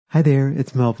Hi there,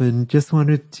 it's Melvin. Just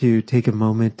wanted to take a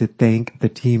moment to thank the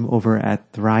team over at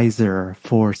Thrizer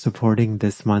for supporting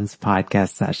this month's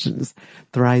podcast sessions.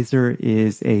 Thrizer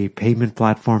is a payment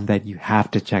platform that you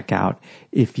have to check out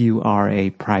if you are a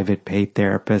private paid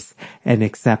therapist and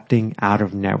accepting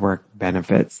out-of-network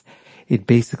benefits. It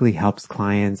basically helps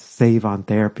clients save on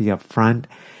therapy up front.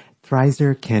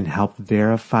 Thrizer can help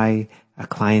verify a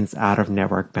client's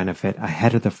out-of-network benefit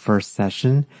ahead of the first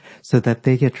session so that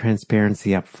they get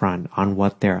transparency up front on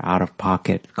what their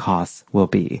out-of-pocket costs will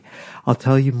be. I'll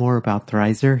tell you more about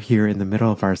Thrizer here in the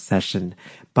middle of our session,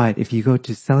 but if you go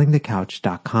to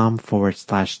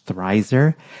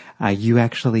sellingthecouch.com/Thrizer, you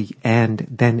actually, and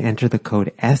then enter the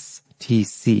code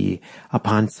STC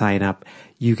upon sign up,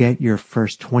 you get your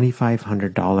first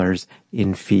 $2,500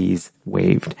 in fees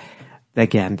waived.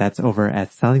 Again, that's over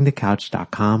at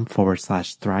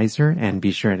sellingthecouch.com/Thrizer, and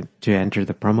be sure to enter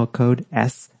the promo code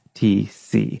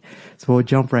STC. So we'll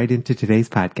jump right into today's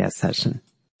podcast session.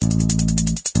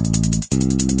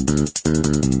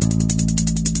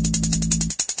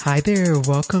 Hi there,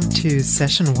 welcome to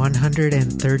session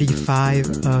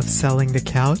 135 of Selling the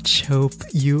Couch. Hope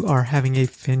you are having a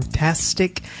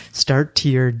fantastic start to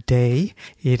your day.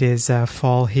 It is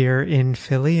fall here in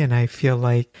Philly, and I feel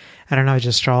like, I don't know,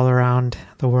 just all around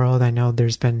the world, I know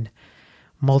there's been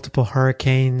multiple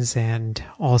hurricanes and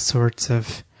all sorts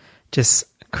of just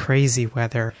crazy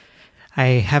weather. I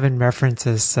haven't referenced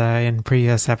this in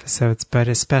previous episodes, but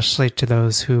especially to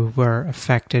those who were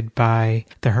affected by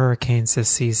the hurricanes this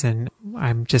season,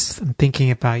 I'm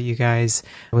thinking about you guys.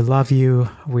 We love you.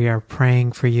 We are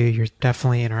praying for you. You're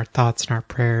definitely in our thoughts and our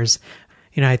prayers.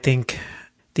 You know, I think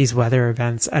these weather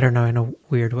events, I don't know, in a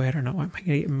weird way, I don't know why I'm going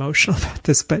to get emotional about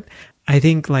this, but I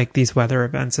think like these weather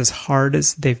events, as hard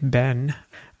as they've been,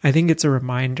 I think it's a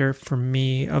reminder for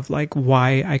me of like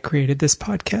why I created this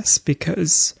podcast,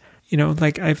 because you know,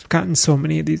 like I've gotten so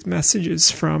many of these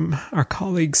messages from our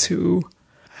colleagues who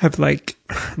have like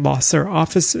lost their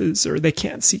offices or they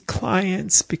can't see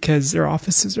clients because their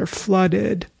offices are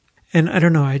flooded. And I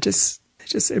don't know,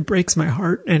 it breaks my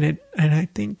heart. And I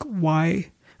think a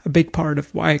big part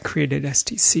of why I created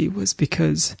STC was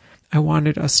because I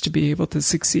wanted us to be able to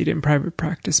succeed in private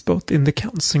practice, both in the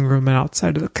counseling room and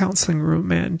outside of the counseling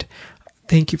room. And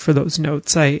thank you for those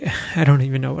notes. I don't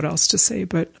even know what else to say,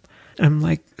 but I'm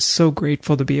like so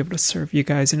grateful to be able to serve you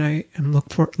guys, and I am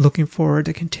looking forward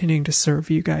to continuing to serve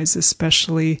you guys,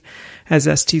 especially as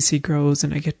STC grows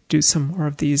and I get to do some more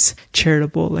of these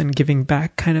charitable and giving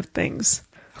back kind of things.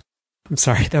 I'm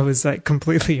sorry, that was like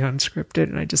completely unscripted,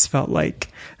 and I just felt like,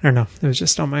 I don't know, it was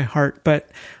just on my heart. But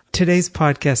today's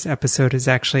podcast episode is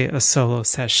actually a solo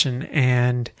session,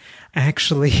 and I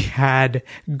actually had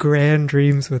grand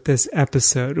dreams with this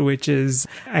episode, which is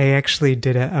I actually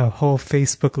did a whole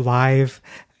Facebook Live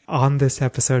on this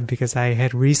episode because I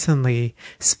had recently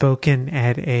spoken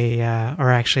at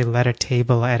or actually led a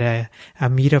table at a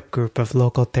meetup group of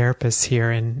local therapists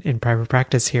here in private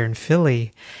practice here in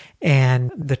Philly.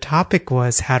 And the topic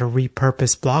was how to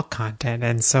repurpose blog content.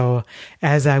 And so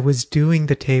as I was doing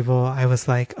the table, I was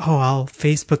like, oh, I'll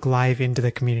Facebook Live into the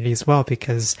community as well,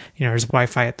 because, you know, there's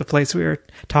Wi-Fi at the place we were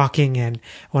talking. And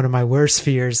one of my worst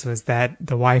fears was that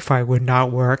the Wi-Fi would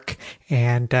not work.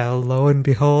 And lo and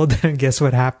behold, guess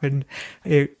what happened?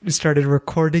 It started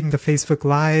recording the Facebook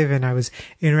Live, and I was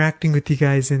interacting with you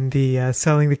guys in the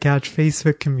Selling the Couch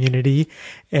Facebook community.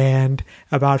 And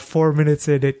about 4 minutes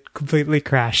in, it completely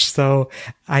crashed. So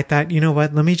I thought, you know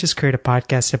what, let me just create a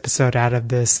podcast episode out of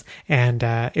this, and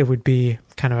it would be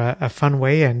kind of a fun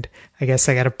way. And I guess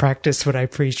I got to practice what I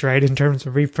preach, right, in terms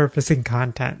of repurposing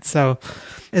content. So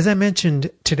as I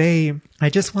mentioned today, I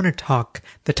just want to talk,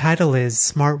 the title is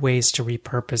Smart Ways to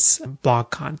Repurpose Blog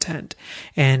Content.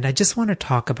 And I just want to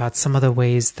talk about some of the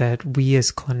ways that we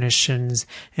as clinicians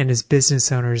and as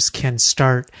business owners can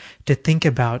start to think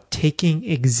about taking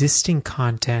existing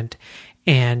content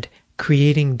and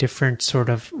creating different sort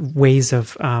of ways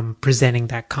of presenting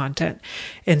that content.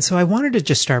 And so I wanted to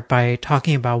just start by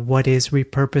talking about what is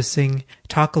repurposing,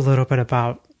 talk a little bit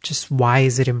about just why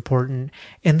is it important,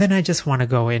 and then I just want to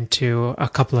go into a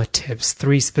couple of tips,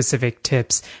 3 specific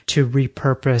tips to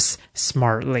repurpose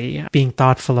smartly, being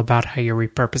thoughtful about how you're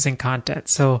repurposing content.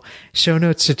 So show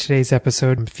notes to today's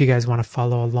episode, if you guys want to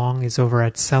follow along, is over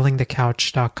at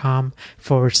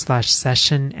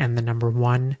sellingthecouch.com/session and the number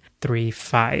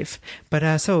 135.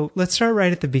 But so let's start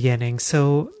right at the beginning.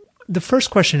 So the first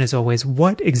question is always,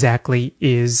 what exactly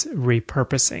is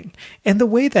repurposing? And the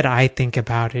way that I think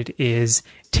about it is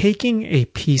taking a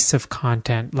piece of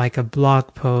content like a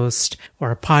blog post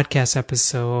or a podcast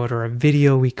episode or a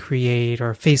video we create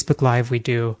or a Facebook Live we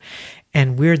do,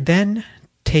 and we're then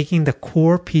taking the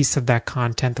core piece of that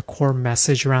content, the core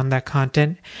message around that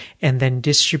content, and then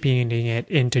distributing it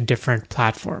into different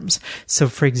platforms. So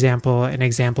for example, an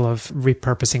example of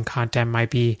repurposing content might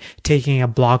be taking a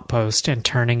blog post and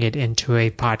turning it into a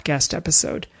podcast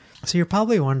episode. So you're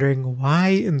probably wondering, why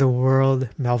in the world,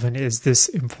 Melvin, is this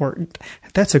important?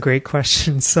 That's a great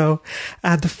question. So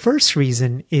the first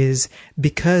reason is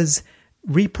because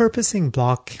repurposing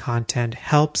blog content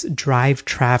helps drive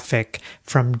traffic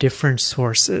from different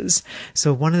sources.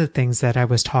 So one of the things that I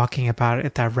was talking about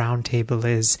at that roundtable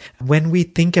is when we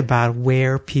think about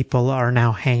where people are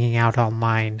now hanging out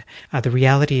online, the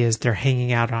reality is they're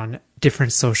hanging out on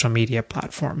different social media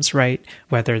platforms, right?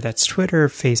 Whether that's Twitter,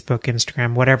 Facebook,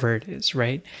 Instagram, whatever it is,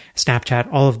 right?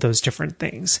 Snapchat, all of those different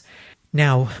things.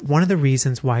 Now, one of the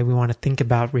reasons why we want to think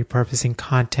about repurposing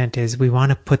content is we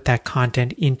want to put that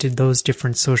content into those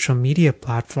different social media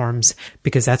platforms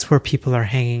because that's where people are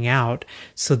hanging out,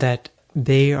 so that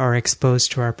they are exposed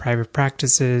to our private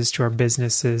practices, to our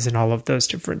businesses, and all of those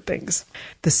different things.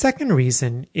 The second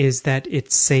reason is that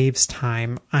it saves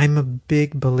time. I'm a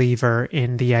big believer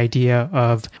in the idea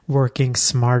of working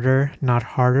smarter, not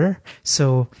harder.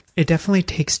 So it definitely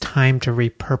takes time to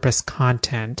repurpose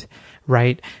content,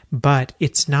 right? But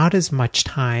it's not as much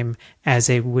time as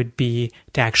it would be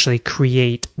to actually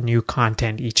create new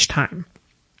content each time.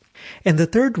 And the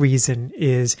third reason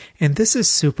is, and this is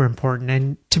super important,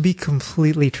 and to be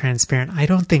completely transparent, I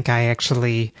don't think I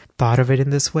actually thought of it in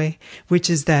this way, which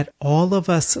is that all of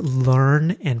us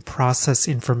learn and process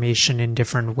information in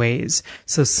different ways.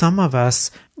 So some of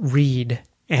us read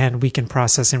and we can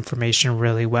process information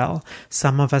really well.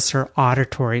 Some of us are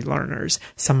auditory learners.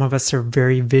 Some of us are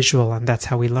very visual, and that's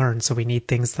how we learn. So we need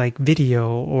things like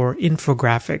video or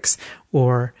infographics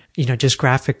or, just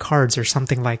graphic cards or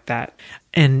something like that.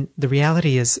 And the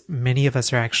reality is many of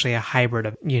us are actually a hybrid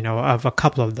of, of a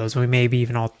couple of those. We may be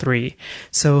even all three.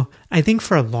 So I think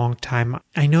for a long time,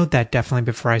 I know that definitely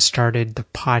before I started the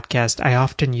podcast, I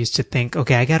often used to think,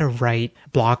 okay, I got to write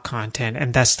blog content,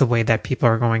 and that's the way that people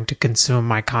are going to consume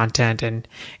my content, and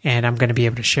I'm going to be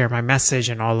able to share my message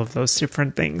and all of those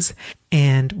different things.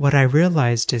 And what I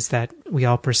realized is that we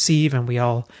all perceive and we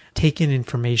all take in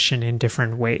information in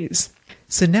different ways.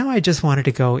 So now I just wanted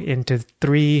to go into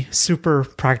 3 super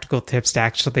practical tips to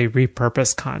actually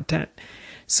repurpose content.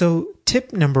 So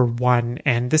tip number 1,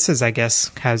 and this is, I guess,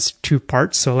 has 2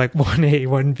 parts. So like 1A,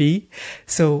 1B.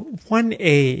 So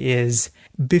 1A is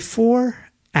before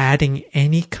adding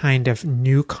any kind of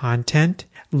new content,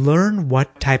 learn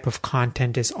what type of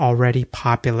content is already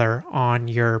popular on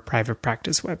your private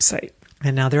practice website.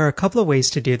 And now there are a couple of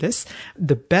ways to do this.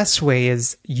 The best way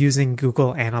is using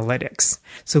Google Analytics.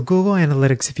 So Google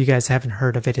Analytics, if you guys haven't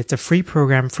heard of it, it's a free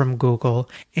program from Google,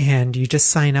 and you just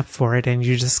sign up for it and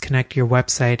you just connect your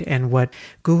website. And what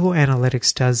Google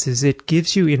Analytics does is it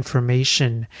gives you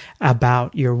information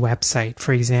about your website.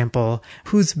 For example,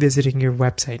 who's visiting your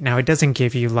website. Now it doesn't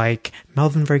give you like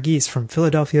Melvin Verghese from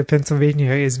Philadelphia,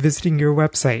 Pennsylvania is visiting your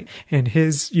website and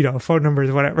his, phone number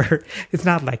is whatever. It's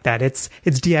not like that. It's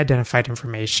de-identified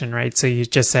information, right? So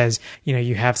it just says,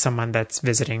 you have someone that's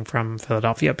visiting from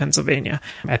Philadelphia, Pennsylvania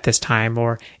at this time,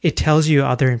 or it tells you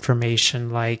other information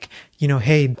like,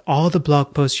 hey, all the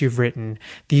blog posts you've written,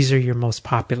 these are your most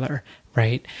popular,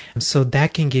 right? So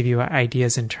that can give you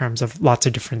ideas in terms of lots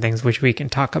of different things, which we can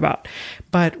talk about.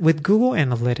 But with Google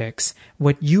Analytics,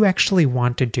 what you actually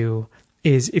want to do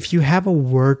is if you have a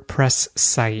WordPress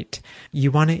site,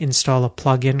 you want to install a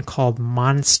plugin called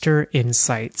Monster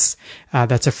Insights.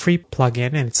 That's a free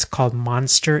plugin, and it's called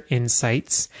Monster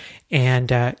Insights.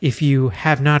 And if you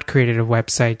have not created a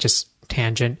website, just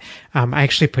tangent, I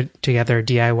actually put together a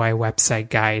DIY website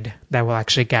guide that will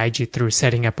actually guide you through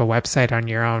setting up a website on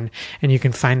your own. And you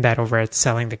can find that over at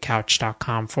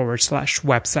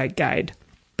sellingthecouch.com/website guide.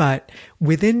 But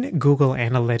within Google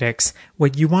Analytics,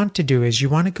 what you want to do is you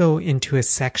want to go into a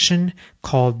section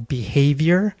called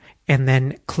Behavior, and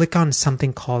then click on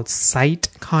something called Site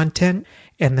Content,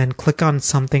 and then click on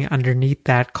something underneath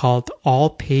that called All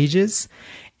Pages,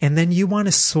 and then you want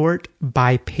to sort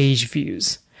by page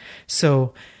views.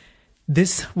 So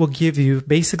this will give you,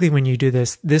 basically when you do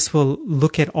this, this will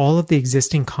look at all of the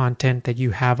existing content that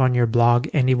you have on your blog,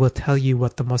 and it will tell you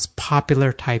what the most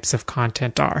popular types of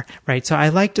content are, right? So I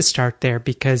like to start there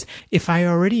because if I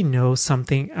already know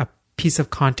something, a piece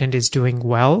of content is doing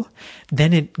well,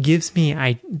 then it gives me,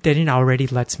 then it already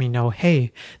lets me know,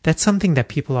 hey, that's something that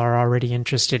people are already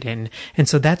interested in. And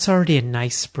so that's already a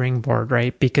nice springboard,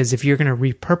 right? Because if you're going to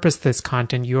repurpose this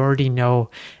content, you already know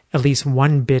at least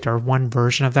one bit or one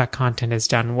version of that content is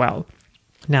done well.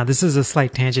 Now, this is a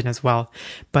slight tangent as well,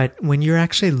 but when you're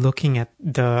actually looking at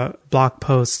the blog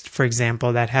post, for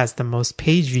example, that has the most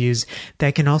page views,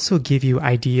 that can also give you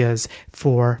ideas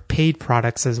for paid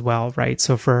products as well, right?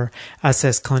 So for us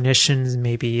as clinicians,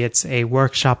 maybe it's a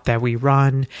workshop that we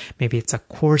run, maybe it's a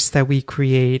course that we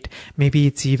create, maybe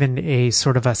it's even a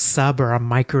sort of a sub or a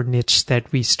micro niche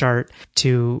that we start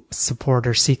to support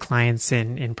or see clients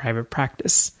in private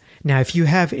practice. Now, if you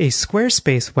have a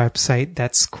Squarespace website,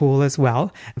 that's cool as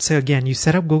well. So again, you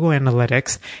set up Google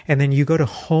Analytics and then you go to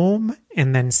Home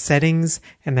and then Settings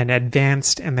and then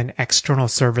Advanced and then External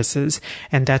Services.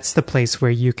 And that's the place where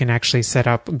you can actually set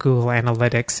up Google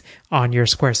Analytics on your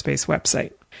Squarespace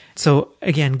website. So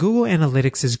again, Google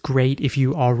Analytics is great if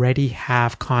you already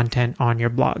have content on your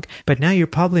blog. But now you're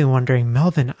probably wondering,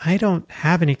 Melvin, I don't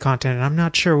have any content and I'm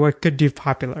not sure what could do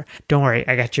popular. Don't worry,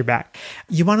 I got your back.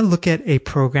 You want to look at a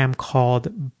program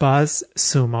called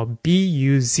BuzzSumo,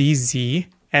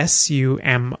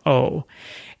 BuzzSumo.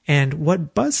 And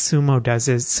what BuzzSumo does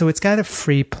is, so it's got a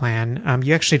free plan.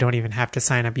 You actually don't even have to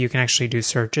sign up. You can actually do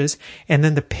searches. And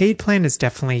then the paid plan is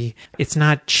definitely, it's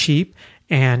not cheap.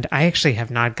 And I actually have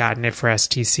not gotten it for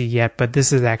STC yet, but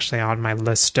this is actually on my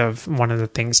list of one of the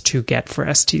things to get for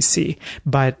STC.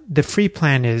 But the free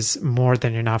plan is more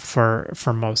than enough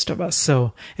for most of us.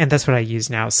 So, and that's what I use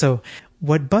now. So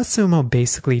what BuzzSumo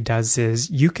basically does is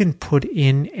you can put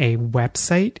in a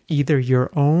website, either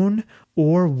your own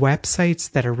or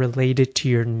websites that are related to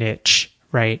your niche,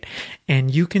 right?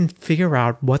 And you can figure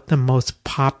out what the most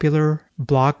popular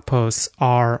blog posts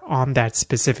are on that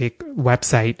specific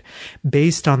website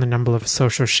based on the number of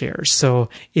social shares. So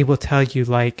it will tell you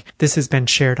like, this has been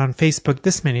shared on Facebook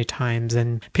this many times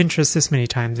and Pinterest this many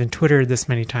times and Twitter this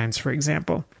many times, for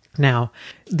example. Now,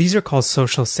 these are called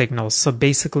social signals. So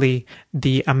basically,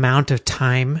 the amount of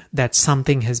time that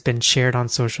something has been shared on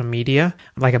social media,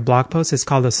 like a blog post, is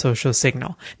called a social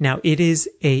signal. Now, it is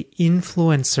a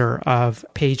influencer of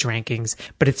page rankings,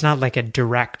 but it's not like a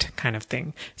direct kind of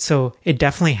thing. So it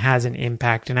definitely has an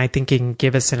impact, and I think it can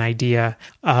give us an idea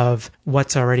of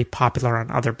what's already popular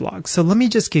on other blogs. So let me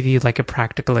just give you like a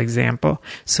practical example.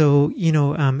 So,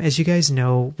 as you guys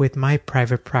know, with my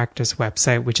private practice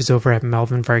website, which is over at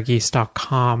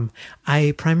melvinvarghese.com,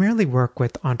 I primarily work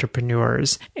with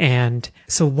entrepreneurs. And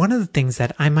so one of the things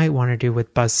that I might want to do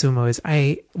with BuzzSumo is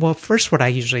first what I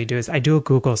usually do is I do a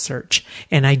Google search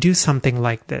and I do something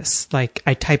like this. Like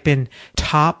I type in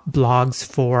top blogs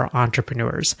for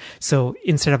entrepreneurs. So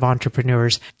instead of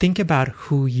entrepreneurs, think about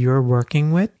who you're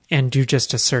working with and do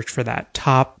just a search for that.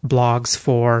 Top blogs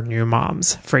for new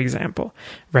moms, for example,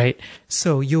 right?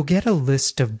 So you'll get a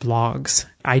list of blogs.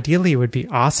 Ideally, it would be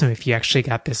awesome if you actually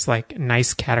got this like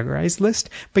nice categorized list,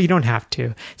 but you don't have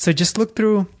to. So just look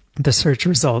through the search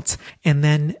results. And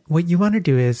then what you want to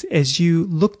do is, as you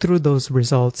look through those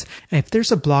results, if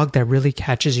there's a blog that really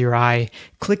catches your eye,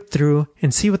 click through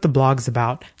and see what the blog's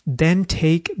about. Then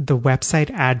take the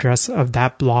website address of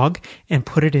that blog and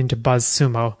put it into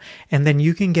BuzzSumo. And then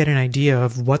you can get an idea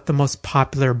of what the most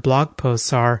popular blog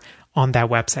posts are on that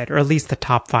website, or at least the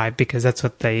top 5, because that's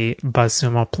what the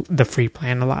BuzzSumo, the free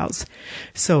plan, allows.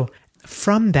 So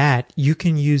from that, you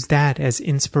can use that as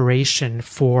inspiration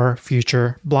for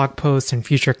future blog posts and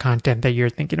future content that you're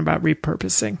thinking about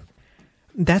repurposing.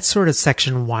 That's sort of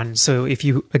section 1. So if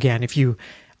you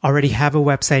already have a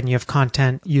website and you have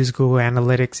content, use Google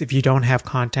Analytics. If you don't have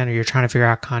content or you're trying to figure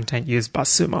out content, use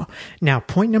BuzzSumo. Now,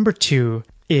 point number 2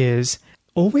 is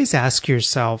always ask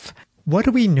yourself, what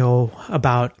do we know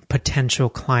about potential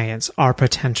clients, our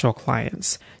potential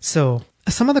clients? So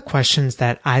some of the questions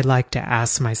that I like to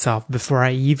ask myself before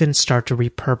I even start to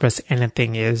repurpose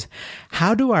anything is,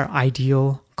 how do our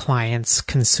ideal clients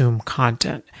consume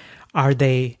content? Are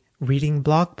they reading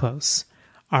blog posts?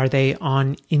 Are they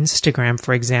on Instagram,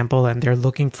 for example, and they're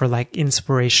looking for like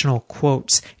inspirational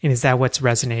quotes? And is that what's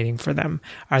resonating for them?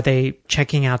 Are they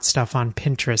checking out stuff on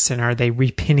Pinterest and are they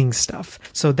repinning stuff?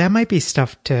 So that might be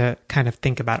stuff to kind of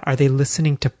think about. Are they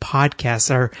listening to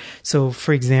podcasts? So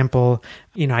for example,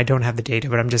 I don't have the data,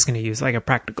 but I'm just going to use like a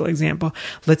practical example.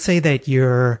 Let's say that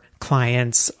your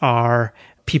clients are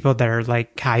people that are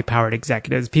like high-powered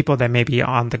executives, people that may be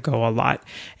on the go a lot.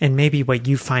 And maybe what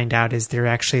you find out is they're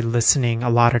actually listening a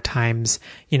lot of times,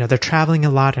 they're traveling a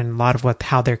lot, and a lot of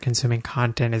how they're consuming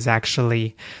content is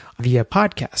actually via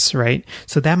podcasts, right?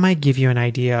 So that might give you an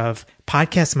idea of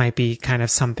podcasts might be kind of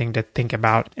something to think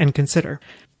about and consider.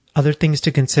 Other things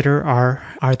to consider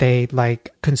are they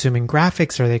like consuming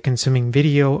graphics? Are they consuming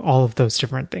video? All of those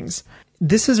different things.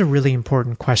 This is a really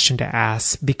important question to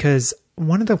ask because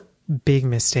one of the big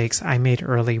mistakes I made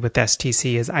early with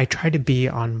STC is I tried to be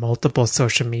on multiple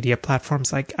social media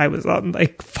platforms. Like I was on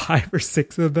like 5 or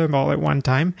 6 of them all at one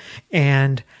time.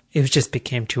 And it just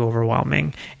became too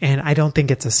overwhelming. And I don't think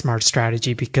it's a smart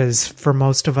strategy because for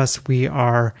most of us, we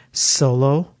are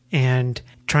solo and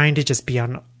trying to just be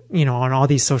on all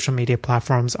these social media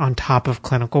platforms on top of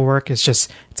clinical work it's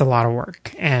a lot of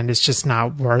work and it's just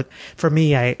not worth. For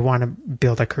me, I want to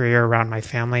build a career around my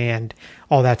family and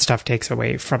all that stuff takes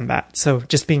away from that. So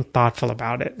just being thoughtful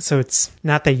about it. So it's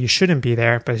not that you shouldn't be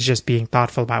there, but it's just being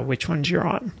thoughtful about which ones you're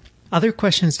on. Other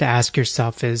questions to ask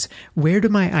yourself is, where do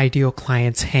my ideal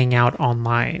clients hang out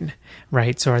online,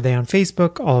 right? So are they on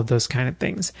Facebook? All of those kind of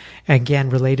things. Again,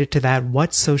 related to that,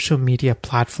 what social media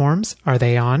platforms are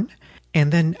they on?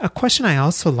 And then a question I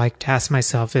also like to ask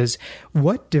myself is,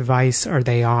 what device are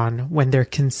they on when they're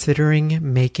considering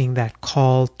making that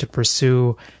call to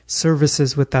pursue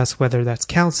services with us, whether that's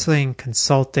counseling,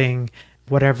 consulting,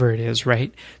 whatever it is,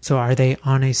 right? So are they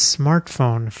on a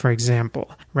smartphone, for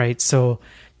example, right? So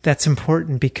that's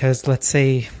important because let's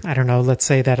say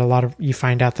that you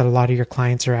find out that a lot of your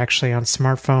clients are actually on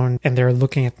smartphone and they're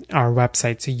looking at our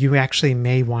website. So you actually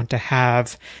may want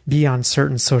to be on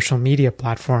certain social media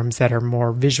platforms that are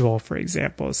more visual, for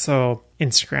example. So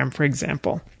Instagram, for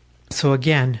example. So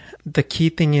again, the key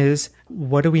thing is,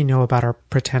 what do we know about our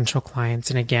potential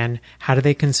clients? And again, how do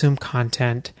they consume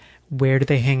content? Where do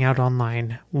they hang out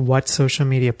online? What social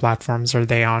media platforms are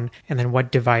they on? And then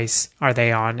what device are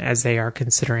they on as they are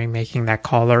considering making that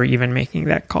call or even making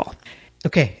that call?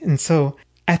 Okay, and so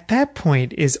at that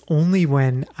point is only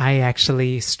when I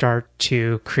actually start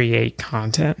to create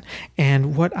content.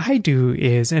 And what I do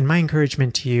is, and my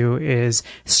encouragement to you is,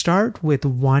 start with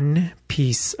one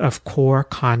piece of core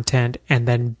content and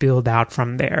then build out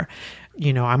from there.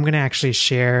 I'm going to actually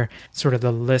share sort of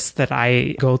the list that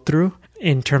I go through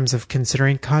in terms of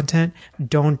considering content.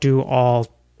 Don't do all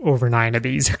over 9 of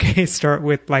these, okay? Start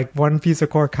with like one piece of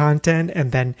core content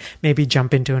and then maybe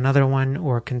jump into another one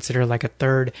or consider like a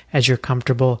third as you're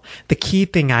comfortable. The key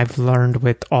thing I've learned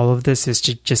with all of this is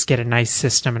to just get a nice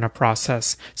system and a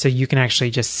process so you can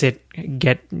actually just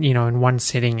get in one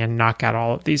sitting and knock out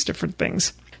all of these different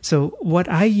things. So what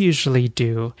I usually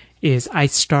do is I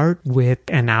start with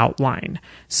an outline.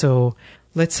 So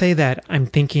let's say that I'm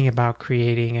thinking about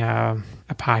creating a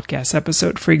podcast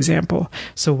episode, for example.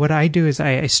 So what I do is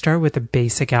I start with a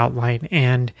basic outline,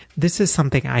 and this is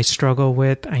something I struggle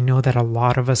with. I know that a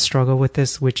lot of us struggle with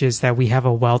this, which is that we have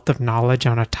a wealth of knowledge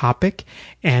on a topic,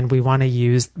 and we want to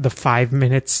use the 5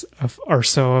 minutes or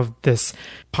so of this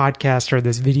podcast or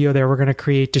this video that we're going to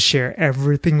create to share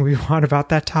everything we want about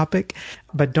that topic.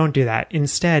 But don't do that.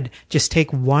 Instead, just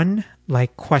take one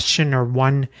question or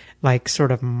one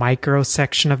sort of micro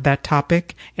section of that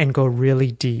topic and go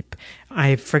really deep.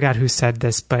 I forgot who said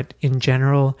this, but in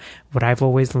general, what I've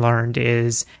always learned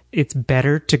is it's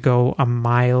better to go a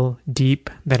mile deep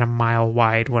than a mile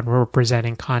wide when we're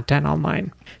presenting content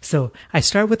online. So I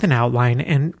start with an outline,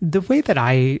 and the way that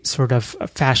I sort of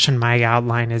fashion my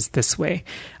outline is this way.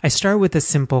 I start with a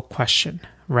simple question,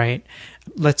 right?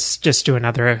 Let's just do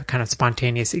another kind of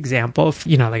spontaneous example,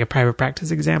 like a private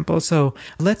practice example. So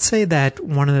let's say that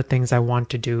one of the things I want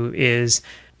to do is,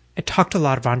 I talk to a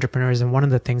lot of entrepreneurs, and one of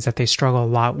the things that they struggle a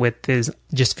lot with is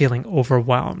just feeling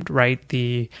overwhelmed, right?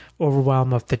 The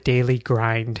overwhelm of the daily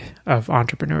grind of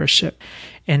entrepreneurship.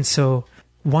 And so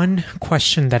one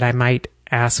question that I might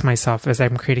ask myself as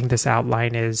I'm creating this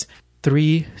outline is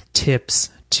 3 tips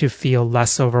to feel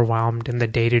less overwhelmed in the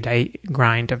day-to-day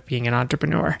grind of being an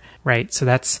entrepreneur, right? So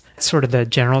that's sort of the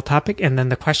general topic. And then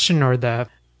the question, or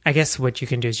I guess what you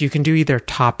can do is you can do either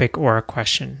topic or a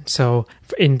question. So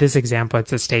in this example,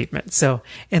 it's a statement. So,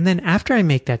 and then after I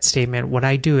make that statement, what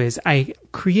I do is I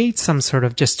create some sort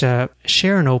of just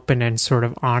share an open and sort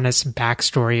of honest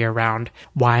backstory around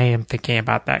why I am thinking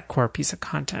about that core piece of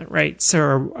content, right? So,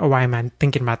 or why am I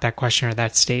thinking about that question or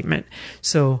that statement?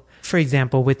 So, for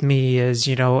example, with me is,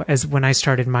 as when I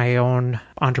started my own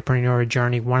entrepreneurial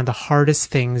journey, one of the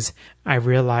hardest things I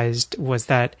realized was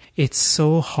that it's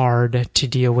so hard to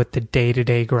deal with the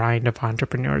day-to-day grind of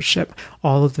entrepreneurship.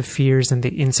 All of the fears and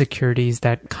the insecurities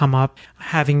that come up,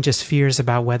 having just fears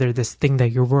about whether this thing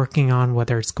that you're working on,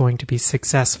 whether it's going to be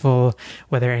successful,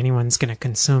 whether anyone's going to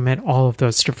consume it, all of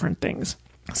those different things.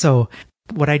 So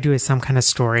what I do is some kind of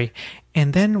story.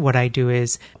 And then what I do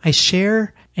is I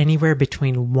share anywhere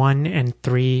between 1 and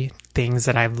 3 things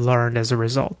that I've learned as a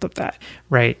result of that,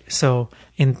 right? So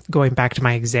in going back to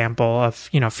my example of,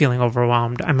 feeling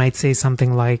overwhelmed, I might say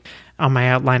something like, on my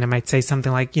outline, I might say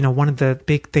something like, one of the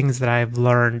big things that I've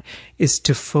learned is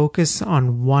to focus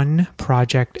on one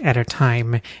project at a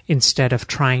time instead of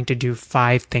trying to do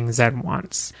 5 things at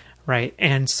once. Right.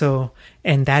 And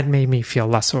that made me feel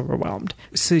less overwhelmed.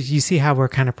 So you see how we're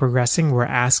kind of progressing. We're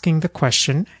asking the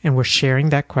question and we're sharing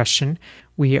that question.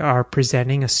 We are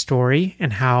presenting a story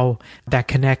and how that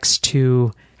connects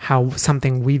to how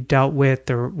something we've dealt with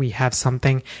or we have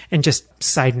something. And just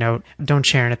side note, don't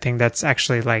share anything that's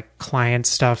actually like client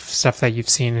stuff that you've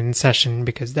seen in session,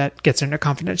 because that gets into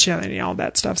confidentiality and all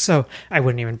that stuff. So I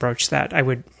wouldn't even broach that. I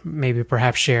would maybe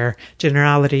perhaps share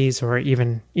generalities or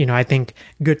even, I think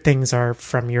good things are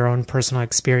from your own personal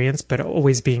experience, but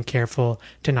always being careful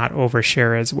to not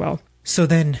overshare as well. So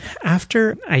then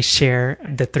after I share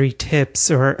the 3 tips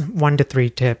or 1 to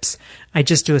 3 tips, I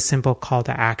just do a simple call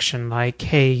to action like,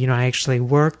 hey, I actually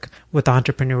work with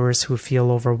entrepreneurs who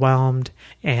feel overwhelmed.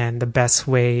 And the best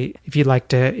way,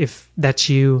 if that's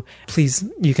you, please,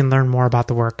 you can learn more about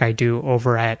the work I do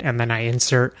over at, and then I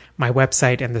insert my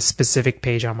website and the specific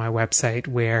page on my website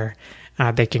where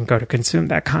they can go to consume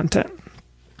that content.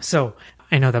 So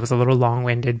I know that was a little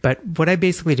long-winded, but what I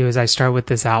basically do is I start with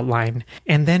this outline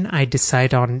and then I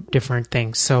decide on different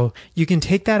things. So you can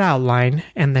take that outline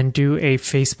and then do a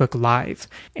Facebook Live.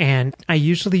 And I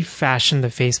usually fashion the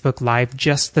Facebook Live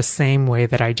just the same way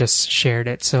that I just shared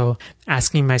it. So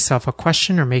asking myself a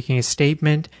question or making a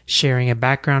statement, sharing a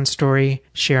background story,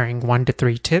 sharing 1 to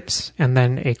 3 tips, and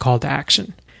then a call to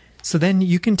action. So then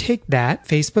you can take that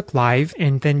Facebook Live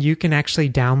and then you can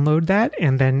actually download that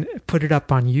and then put it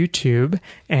up on YouTube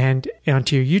and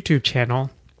onto your YouTube channel,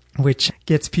 which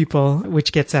gets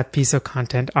that piece of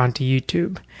content onto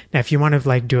YouTube. Now, if you want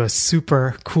to do a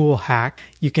super cool hack,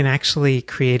 you can actually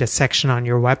create a section on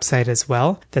your website as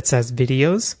well that says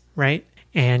videos, right?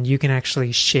 And you can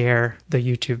actually share the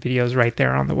YouTube videos right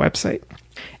there on the website.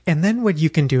 And then what you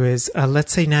can do is,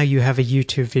 let's say now you have a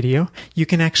YouTube video, you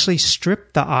can actually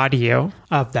strip the audio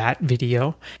of that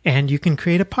video and you can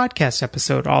create a podcast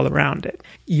episode all around it.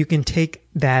 You can take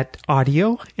that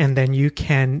audio and then you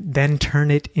can then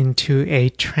turn it into a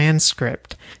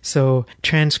transcript. So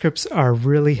transcripts are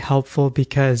really helpful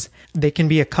because they can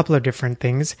be a couple of different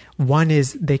things. One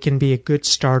is they can be a good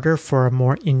starter for a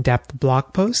more in-depth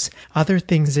blog post. Other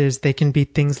things is they can be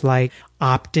things like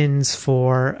opt-ins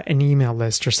for an email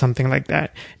list or something like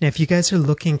that. Now, if you guys are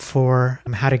looking for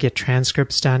how to get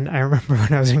transcripts done, I remember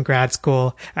when I was in grad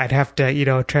school, I'd have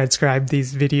to, transcribe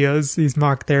these videos, these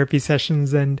mock therapy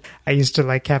sessions, and I used to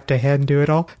have to hand do it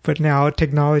all. But now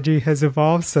technology has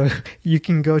evolved, so you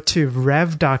can go to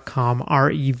rev.com,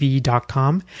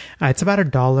 rev.com. It's about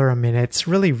 $1 a minute. It's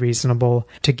really reasonable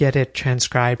to get it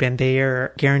transcribed, and they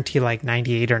are guarantee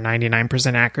 98 or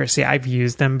 99% accuracy. I've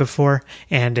used them before,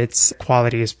 and its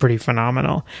quality is pretty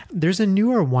phenomenal. There's a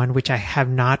newer one which I have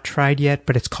not tried yet,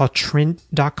 but it's called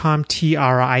Trint.com,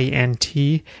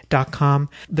 Trint.com.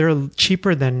 They're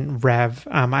cheaper than Rev.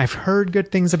 I've heard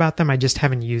good things about them. I just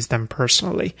haven't used them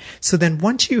personally. So then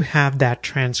once you have that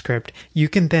transcript, you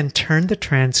can then turn the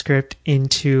transcript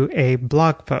into a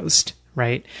blog post,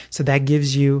 right? So that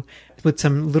gives you, with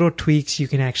some little tweaks, you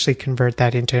can actually convert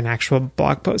that into an actual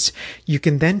blog post. You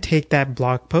can then take that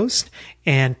blog post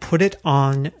and put it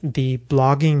on the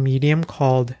blogging medium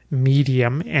called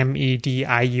Medium,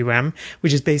 Medium,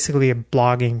 which is basically a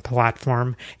blogging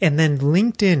platform. And then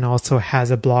LinkedIn also has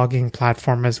a blogging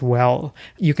platform as well.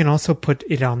 You can also put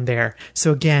it on there.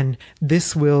 So again,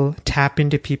 this will tap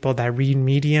into people that read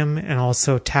Medium and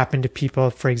also tap into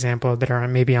people, for example, that are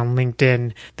maybe on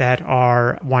LinkedIn that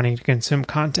are wanting to consume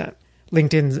content.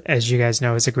 LinkedIn, as you guys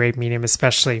know, is a great medium,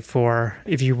 especially for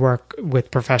if you work with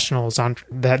professionals on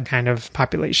that kind of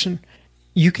population.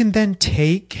 You can then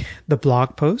take the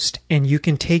blog post and you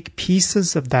can take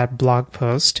pieces of that blog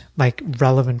post, like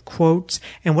relevant quotes.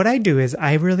 And what I do is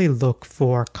I really look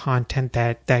for content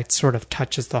that sort of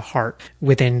touches the heart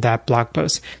within that blog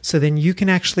post. So then you can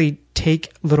actually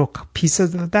take little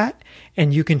pieces of that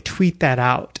and you can tweet that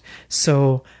out.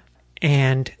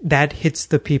 And that hits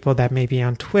the people that may be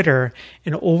on Twitter.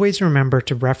 And always remember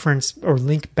to reference or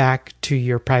link back to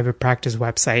your private practice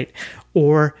website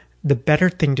or the better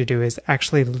thing to do is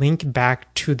actually link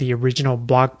back to the original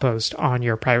blog post on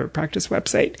your private practice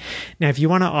website. Now, if you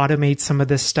want to automate some of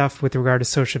this stuff with regard to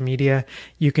social media,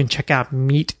 you can check out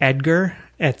Meet Edgar.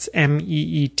 It's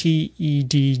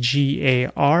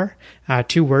MEETEDGAR,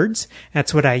 2 words.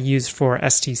 That's what I use for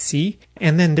STC.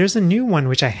 And then there's a new one,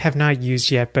 which I have not used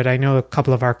yet, but I know a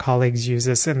couple of our colleagues use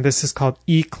this, and this is called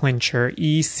eClincher,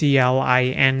 ECLINCHER.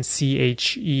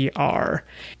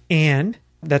 And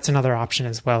that's another option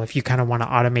as well if you kind of want to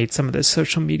automate some of this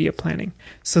social media planning.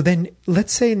 So then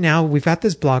let's say now we've got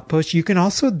this blog post. You can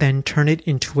also then turn it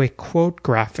into a quote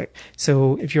graphic.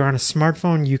 So if you're on a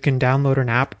smartphone, you can download an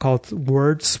app called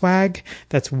WordSwag.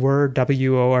 That's Word,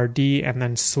 W-O-R-D, and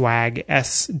then Swag,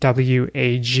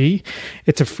 S-W-A-G.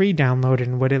 It's a free download,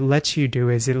 and what it lets you do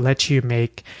is it lets you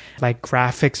make like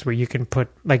graphics where you can put,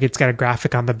 like it's got a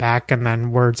graphic on the back and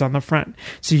then words on the front.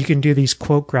 So you can do these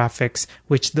quote graphics,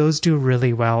 which those do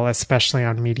really well, especially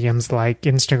on mediums like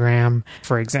Instagram,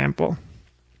 for example.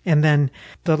 And then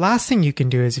the last thing you can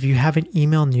do is if you have an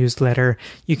email newsletter,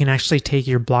 you can actually take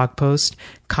your blog post,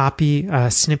 copy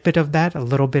a snippet of that, a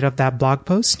little bit of that blog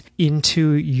post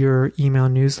into your email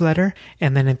newsletter.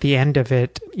 And then at the end of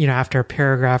it, after a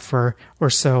paragraph or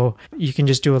so, you can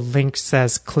just do a link that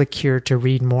says click here to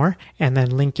read more and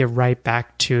then link it right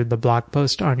back to the blog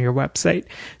post on your website.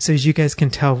 So as you guys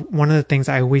can tell, one of the things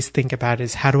I always think about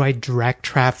is how do I direct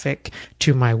traffic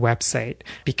to my website?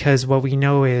 Because what we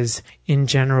know is in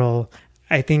general,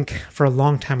 I think for a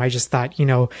long time, I just thought,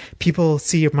 people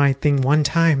see my thing one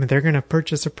time and they're going to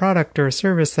purchase a product or a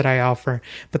service that I offer.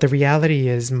 But the reality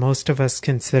is most of us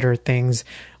consider things,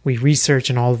 we research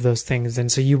and all of those things.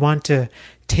 And so you want to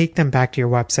take them back to your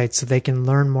website so they can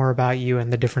learn more about you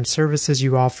and the different services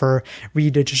you offer,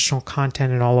 read additional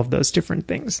content and all of those different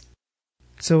things.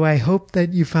 So I hope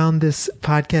that you found this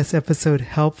podcast episode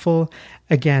helpful.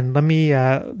 Again, let me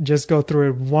just go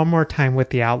through it one more time with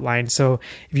the outline. So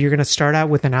if you're going to start out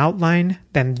with an outline,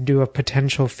 then do a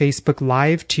potential Facebook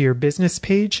Live to your business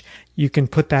page. You can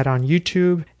put that on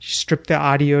YouTube, strip the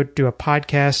audio, do a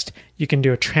podcast. You can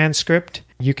do a transcript.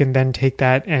 You can then take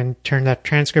that and turn that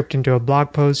transcript into a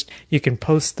blog post. You can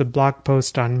post the blog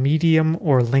post on Medium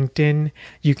or LinkedIn.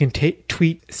 You can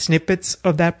tweet snippets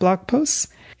of that blog post.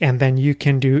 And then you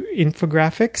can do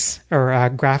infographics or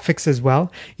graphics as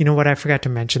well. You know what? I forgot to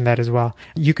mention that as well.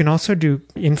 You can also do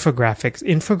infographics.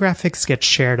 Infographics get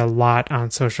shared a lot on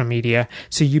social media.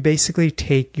 So you basically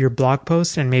take your blog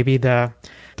post and maybe the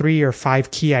 3 or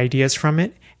 5 key ideas from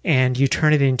it, and you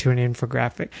turn it into an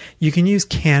infographic. You can use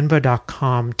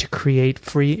canva.com to create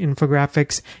free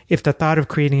infographics. If the thought of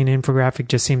creating an infographic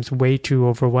just seems way too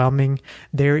overwhelming,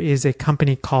 there is a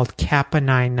company called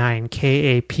Kappa99,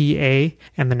 K-A-P-A,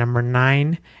 and the number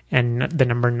 9, and the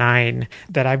number 9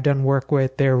 that I've done work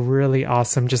with. They're really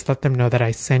awesome. Just let them know that I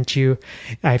sent you.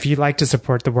 If you'd like to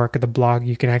support the work of the blog,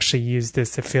 you can actually use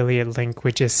this affiliate link,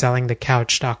 which is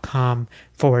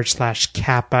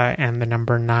sellingthecouch.com/Kappa and the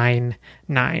number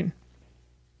 99.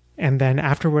 And then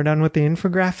after we're done with the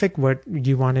infographic, what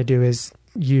you want to do is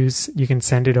you can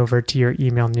send it over to your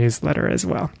email newsletter as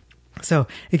well. So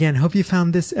again, hope you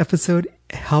found this episode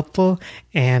helpful.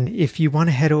 And if you want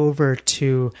to head over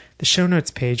to the show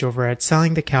notes page over at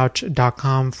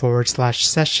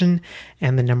sellingthecouch.com/session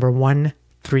and the number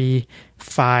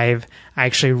 135, I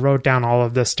actually wrote down all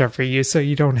of this stuff for you so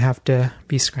you don't have to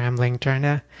be scrambling trying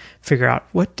to figure out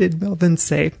what did Melvin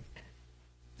say.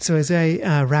 So as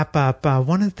I wrap up,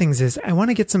 one of the things is I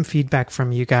want to get some feedback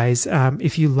from you guys.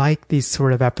 If you like these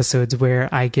sort of episodes where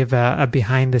I give a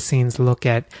behind the scenes look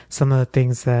at some of the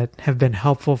things that have been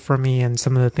helpful for me and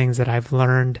some of the things that I've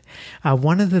learned,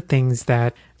 one of the things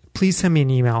that please send me an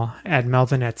email at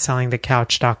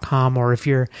melvin@sellingthecouch.com, or if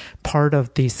you're part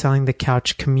of the Selling the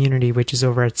Couch community, which is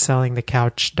over at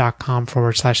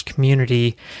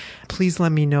sellingthecouch.com/community, please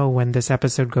let me know when this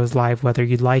episode goes live, whether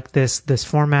you like this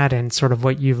format and sort of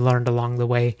what you've learned along the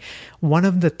way. One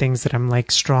of the things that I'm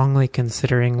strongly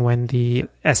considering when the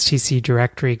STC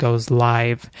directory goes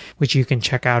live, which you can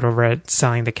check out over at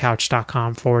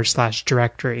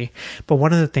sellingthecouch.com/directory. But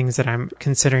one of the things that I'm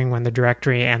considering when the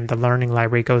directory and the learning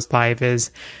library goes live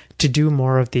is to do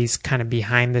more of these kind of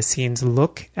behind the scenes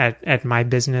look at my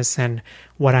business and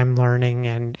what I'm learning,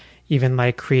 and even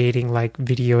creating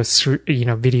video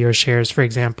shares, for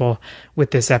example, with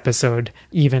this episode,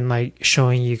 even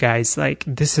showing you guys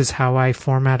this is how I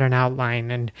format an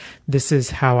outline, and this is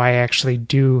how I actually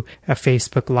do a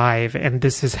Facebook Live, and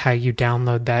this is how you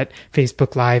download that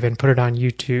Facebook Live and put it on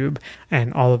YouTube,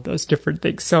 and all of those different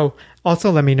things. So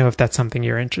also let me know if that's something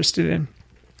you're interested in.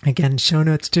 Again, show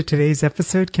notes to today's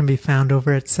episode can be found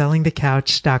over at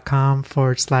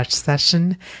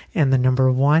sellingthecouch.com/session and the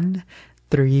number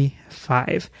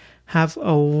 135. Have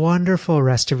a wonderful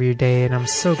rest of your day, and I'm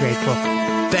so grateful.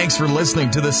 Thanks for listening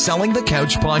to the Selling the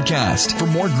Couch podcast. For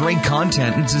more great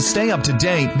content and to stay up to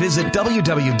date, visit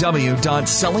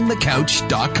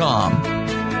www.sellingthecouch.com.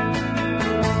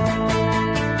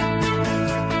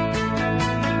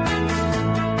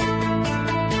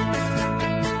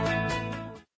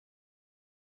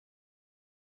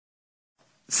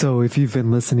 So if you've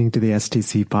been listening to the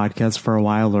STC podcast for a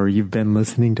while, or you've been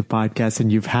listening to podcasts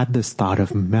and you've had this thought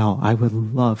of, Mel, I would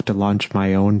love to launch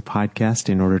my own podcast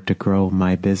in order to grow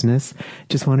my business,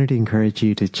 just wanted to encourage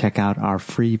you to check out our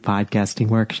free podcasting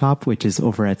workshop, which is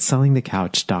over at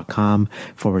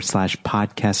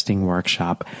sellingthecouch.com/podcasting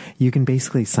workshop. You can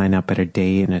basically sign up at a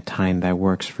day and a time that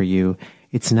works for you.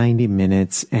 It's 90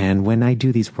 minutes. And when I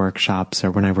do these workshops or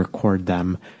when I record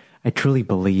them, I truly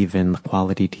believe in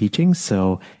quality teaching,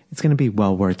 so it's going to be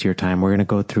well worth your time. We're going to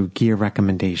go through gear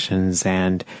recommendations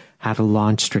and how to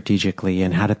launch strategically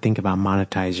and how to think about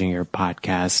monetizing your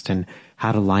podcast and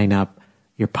how to line up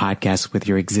your podcast with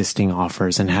your existing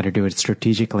offers and how to do it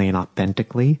strategically and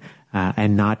authentically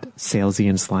and not salesy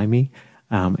and slimy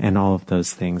and all of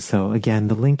those things. So again,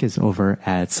 the link is over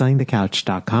at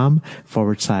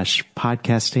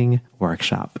sellingthecouch.com/podcasting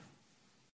workshop.